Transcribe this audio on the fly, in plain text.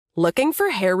Looking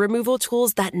for hair removal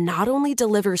tools that not only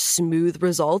deliver smooth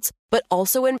results, but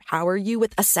also empower you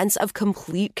with a sense of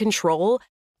complete control?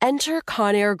 Enter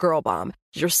Conair Girl Bomb,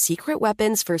 your secret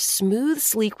weapons for smooth,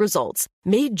 sleek results,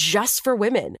 made just for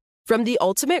women. From the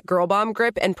ultimate Girl Bomb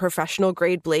grip and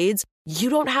professional-grade blades, you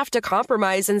don't have to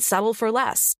compromise and settle for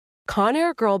less.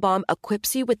 Conair Girl Bomb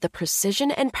equips you with the precision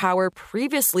and power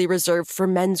previously reserved for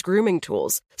men's grooming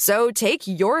tools. So take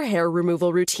your hair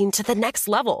removal routine to the next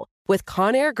level with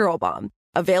Conair Girl Bomb.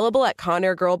 Available at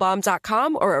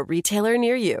ConairGirlBomb.com or a retailer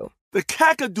near you. The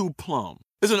Kakadu plum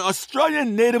is an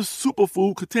Australian native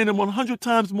superfood containing 100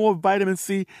 times more vitamin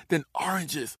C than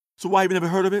oranges. So why have you never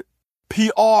heard of it?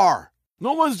 PR.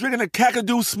 No one's drinking a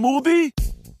Kakadu smoothie?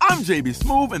 I'm JB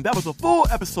Smoove, and that was a full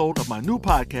episode of my new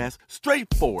podcast,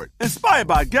 Straightforward, inspired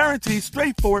by guaranteed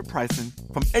straightforward pricing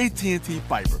from AT&T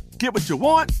Fiber. Get what you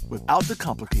want without the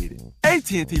complicated.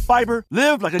 AT&T Fiber,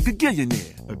 live like a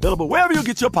gigillionaire. Available wherever you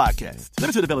get your podcasts.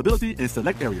 Limited availability in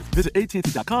select areas. Visit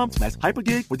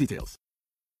AT&T.com/hypergig for details.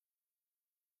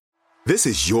 This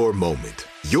is your moment,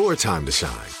 your time to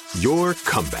shine, your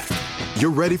comeback.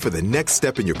 You're ready for the next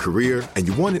step in your career, and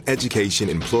you want an education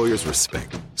employers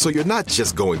respect. So you're not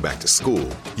just going back to school,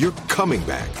 you're coming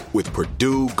back with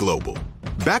Purdue Global.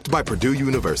 Backed by Purdue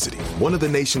University, one of the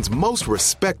nation's most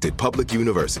respected public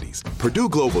universities, Purdue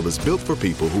Global is built for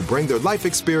people who bring their life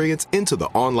experience into the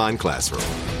online classroom.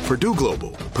 Purdue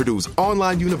Global, Purdue's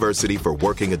online university for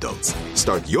working adults.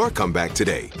 Start your comeback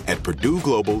today at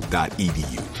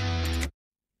purdueglobal.edu.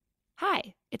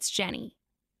 Hi, it's Jenny.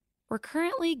 We're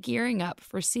currently gearing up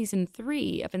for Season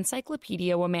 3 of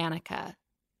Encyclopedia Womannica.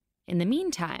 In the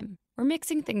meantime, we're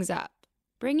mixing things up,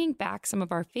 bringing back some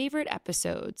of our favorite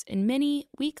episodes in mini,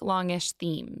 week-longish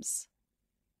themes.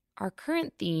 Our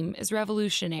current theme is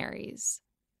revolutionaries.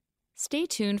 Stay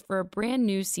tuned for a brand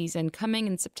new season coming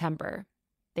in September.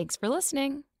 Thanks for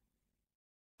listening.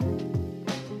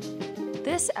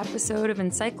 This episode of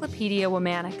Encyclopedia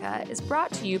Womannica is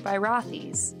brought to you by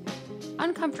Rothy's.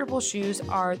 Uncomfortable shoes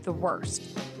are the worst.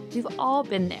 We've all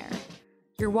been there.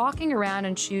 You're walking around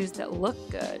in shoes that look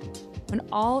good, when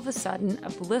all of a sudden a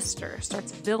blister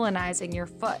starts villainizing your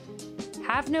foot.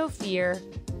 Have no fear,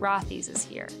 Rothy's is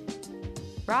here.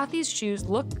 Rothy's shoes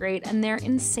look great and they're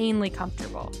insanely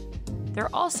comfortable.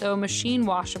 They're also machine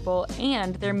washable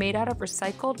and they're made out of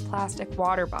recycled plastic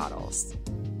water bottles.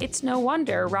 It's no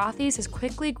wonder Rothy's has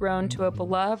quickly grown to a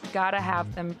beloved gotta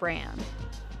have them brand.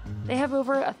 They have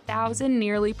over 1,000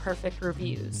 nearly perfect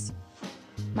reviews.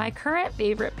 My current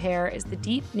favorite pair is the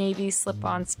deep navy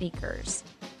slip-on sneakers.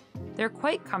 They're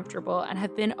quite comfortable and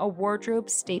have been a wardrobe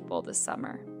staple this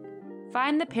summer.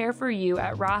 Find the pair for you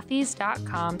at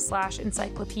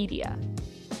rothys.com/encyclopedia.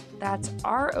 That's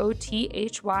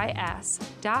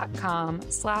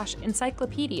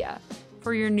rothys.com/encyclopedia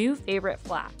for your new favorite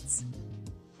flats.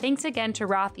 Thanks again to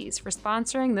Rothy's for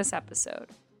sponsoring this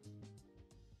episode.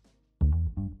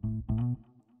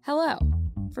 Hello.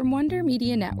 From Wonder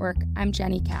Media Network, I'm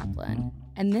Jenny Kaplan,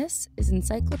 and this is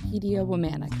Encyclopedia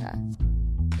Womannica.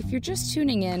 If you're just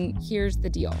tuning in, here's the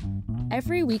deal.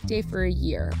 Every weekday for a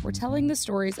year, we're telling the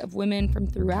stories of women from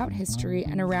throughout history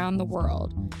and around the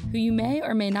world who you may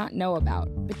or may not know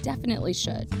about, but definitely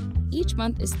should. Each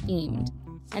month is themed,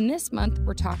 and this month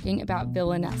we're talking about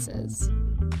villainesses.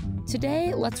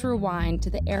 Today, let's rewind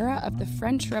to the era of the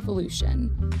French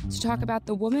Revolution to talk about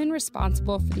the woman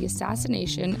responsible for the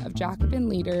assassination of Jacobin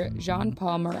leader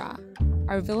Jean-Paul Marat.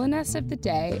 Our villainess of the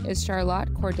day is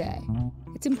Charlotte Corday.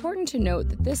 It's important to note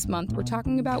that this month we're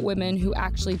talking about women who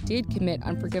actually did commit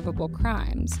unforgivable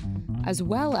crimes, as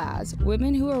well as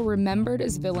women who are remembered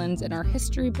as villains in our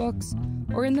history books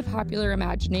or in the popular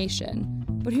imagination,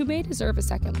 but who may deserve a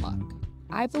second look.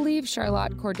 I believe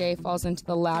Charlotte Corday falls into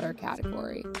the latter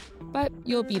category, but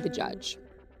you'll be the judge.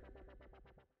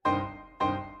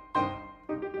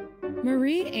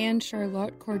 Marie-Anne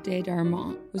Charlotte Corday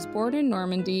d'Armont was born in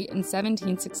Normandy in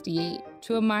 1768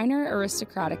 to a minor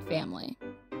aristocratic family.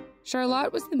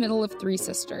 Charlotte was the middle of 3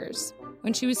 sisters.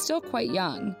 When she was still quite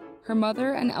young, her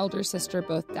mother and elder sister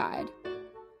both died.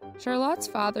 Charlotte's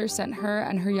father sent her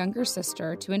and her younger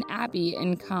sister to an abbey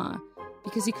in Caen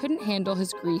because he couldn't handle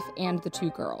his grief and the 2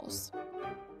 girls.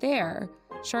 There,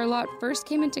 Charlotte first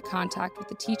came into contact with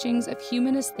the teachings of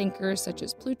humanist thinkers such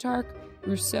as Plutarch,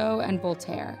 Rousseau, and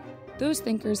Voltaire. Those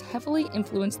thinkers heavily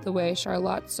influenced the way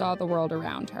Charlotte saw the world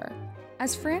around her.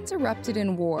 As France erupted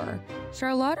in war,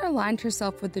 Charlotte aligned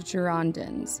herself with the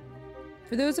Girondins.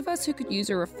 For those of us who could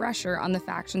use a refresher on the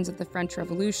factions of the French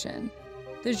Revolution,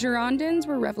 the Girondins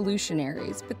were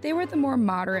revolutionaries, but they were the more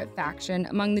moderate faction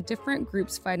among the different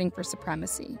groups fighting for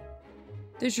supremacy.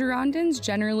 The Girondins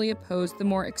generally opposed the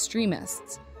more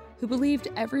extremists, who believed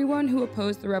everyone who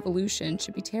opposed the revolution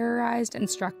should be terrorized and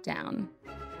struck down.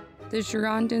 The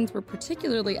Girondins were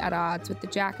particularly at odds with the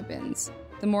Jacobins,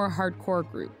 the more hardcore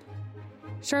group.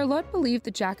 Charlotte believed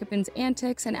the Jacobins'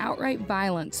 antics and outright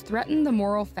violence threatened the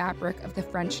moral fabric of the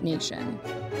French nation.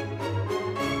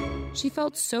 She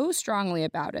felt so strongly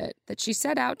about it that she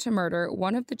set out to murder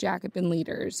one of the Jacobin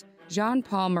leaders,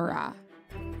 Jean-Paul Marat.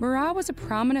 Marat was a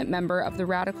prominent member of the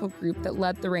radical group that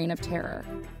led the Reign of Terror.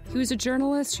 He was a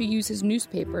journalist who used his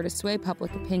newspaper to sway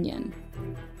public opinion.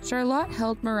 Charlotte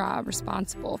held Marat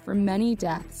responsible for many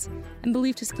deaths and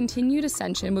believed his continued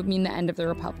ascension would mean the end of the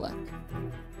Republic.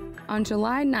 On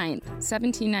July 9,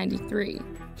 1793,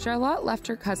 Charlotte left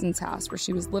her cousin's house where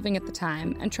she was living at the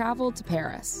time and traveled to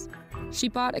Paris. She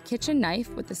bought a kitchen knife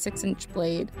with a 6-inch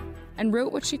blade and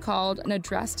wrote what she called an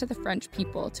address to the French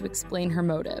people to explain her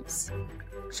motives.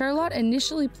 Charlotte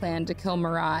initially planned to kill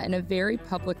Marat in a very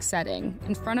public setting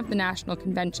in front of the National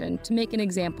Convention to make an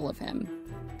example of him.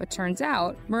 But turns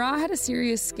out, Marat had a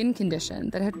serious skin condition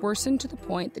that had worsened to the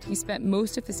point that he spent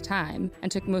most of his time,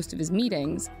 and took most of his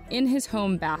meetings, in his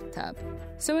home bathtub.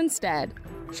 So instead,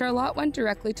 Charlotte went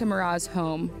directly to Marat's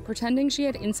home, pretending she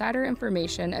had insider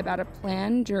information about a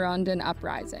planned Girondin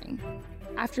uprising.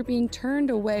 After being turned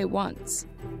away once,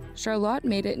 Charlotte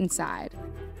made it inside.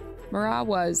 Marat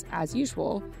was, as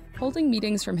usual, holding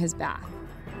meetings from his bath.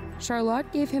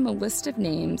 Charlotte gave him a list of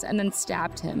names and then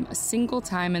stabbed him a single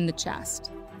time in the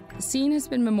chest. The scene has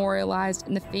been memorialized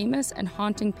in the famous and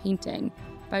haunting painting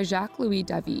by Jacques-Louis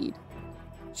David.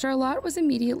 Charlotte was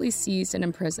immediately seized and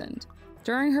imprisoned.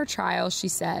 During her trial, she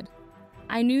said,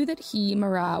 "I knew that he,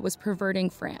 Marat, was perverting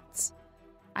France.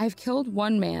 I have killed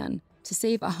one man to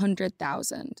save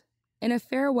 100,000. In a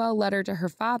farewell letter to her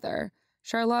father,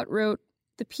 Charlotte wrote,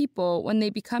 "The people, when they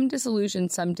become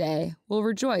disillusioned someday, will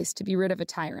rejoice to be rid of a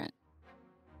tyrant."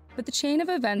 But the chain of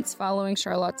events following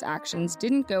Charlotte's actions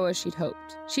didn't go as she'd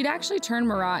hoped. She'd actually turned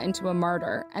Marat into a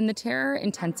martyr, and the terror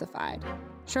intensified.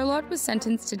 Charlotte was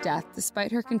sentenced to death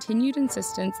despite her continued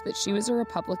insistence that she was a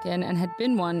Republican and had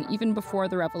been one even before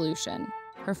the Revolution.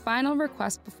 Her final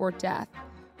request before death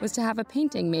was to have a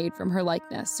painting made from her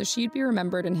likeness so she'd be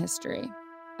remembered in history.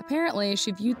 Apparently,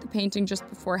 she viewed the painting just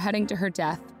before heading to her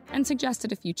death and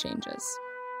suggested a few changes.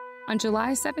 On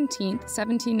July 17,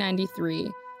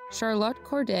 1793, Charlotte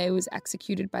Corday was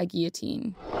executed by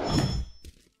guillotine.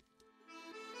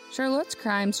 Charlotte's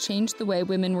crimes changed the way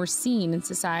women were seen in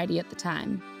society at the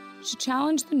time. She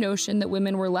challenged the notion that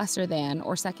women were lesser than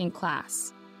or second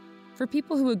class. For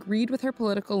people who agreed with her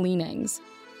political leanings,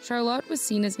 Charlotte was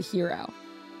seen as a hero.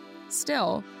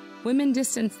 Still, women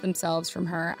distanced themselves from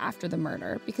her after the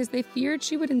murder because they feared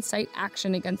she would incite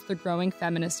action against the growing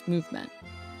feminist movement.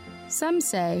 Some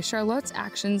say Charlotte's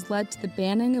actions led to the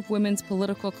banning of women's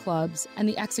political clubs and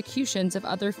the executions of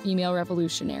other female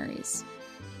revolutionaries.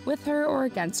 With her or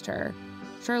against her,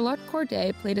 Charlotte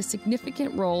Corday played a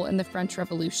significant role in the French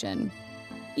Revolution,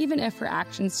 even if her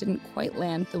actions didn't quite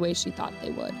land the way she thought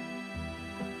they would.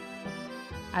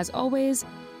 As always,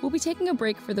 we'll be taking a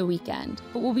break for the weekend,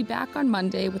 but we'll be back on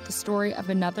Monday with the story of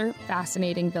another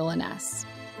fascinating villainess.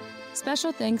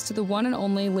 Special thanks to the one and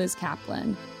only Liz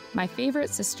Kaplan, my favorite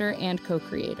sister and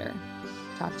co-creator.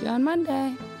 Talk to you on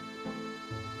Monday.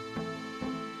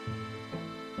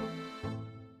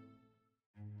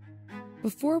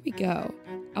 Before we go,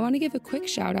 I want to give a quick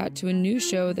shout out to a new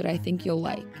show that I think you'll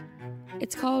like.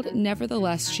 It's called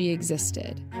Nevertheless She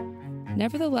Existed.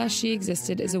 Nevertheless She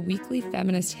Existed is a weekly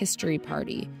feminist history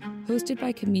party hosted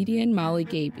by comedian Molly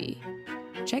Gaby.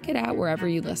 Check it out wherever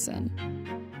you listen.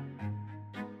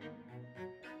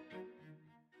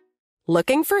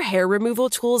 Looking for hair removal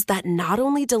tools that not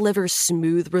only deliver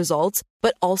smooth results,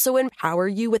 but also empower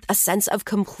you with a sense of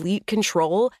complete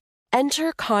control?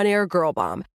 Enter Conair Girl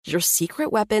Bomb, your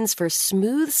secret weapons for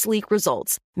smooth, sleek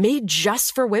results, made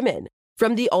just for women.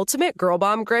 From the ultimate Girl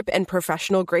Bomb grip and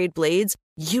professional-grade blades,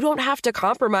 you don't have to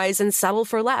compromise and settle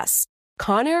for less.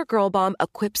 Conair Girl Bomb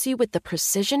equips you with the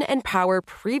precision and power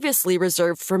previously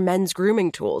reserved for men's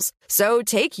grooming tools. So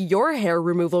take your hair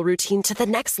removal routine to the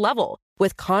next level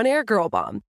with Conair Girl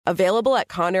Bomb. Available at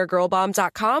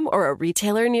ConairGirlBomb.com or a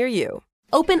retailer near you.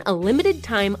 Open a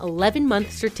limited-time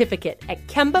 11-month certificate at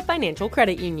Kemba Financial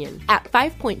Credit Union. At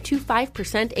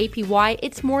 5.25% APY,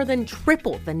 it's more than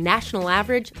triple the national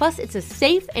average, plus it's a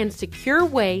safe and secure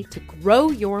way to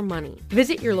grow your money.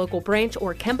 Visit your local branch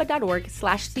or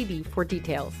kemba.org/cb for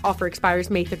details. Offer expires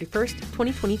May 31st,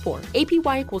 2024.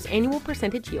 APY equals annual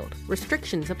percentage yield.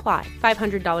 Restrictions apply.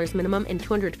 $500 minimum and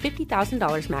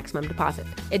 $250,000 maximum deposit.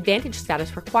 Advantage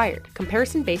status required.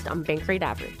 Comparison based on bank rate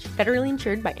average. Federally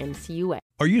insured by NCUA.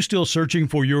 Are you still searching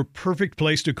for your perfect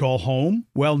place to call home?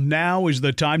 Well, now is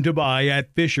the time to buy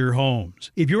at Fisher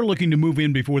Homes. If you're looking to move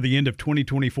in before the end of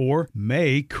 2024,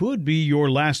 May could be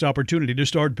your last opportunity to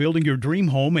start building your dream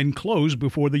home and close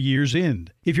before the year's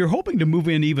end. If you're hoping to move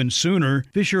in even sooner,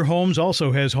 Fisher Homes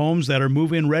also has homes that are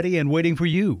move-in ready and waiting for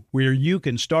you, where you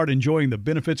can start enjoying the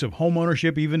benefits of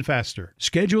homeownership even faster.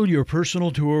 Schedule your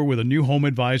personal tour with a new home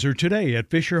advisor today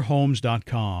at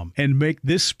FisherHomes.com and make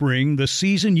this spring the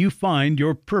season you find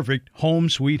your perfect home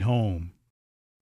sweet home.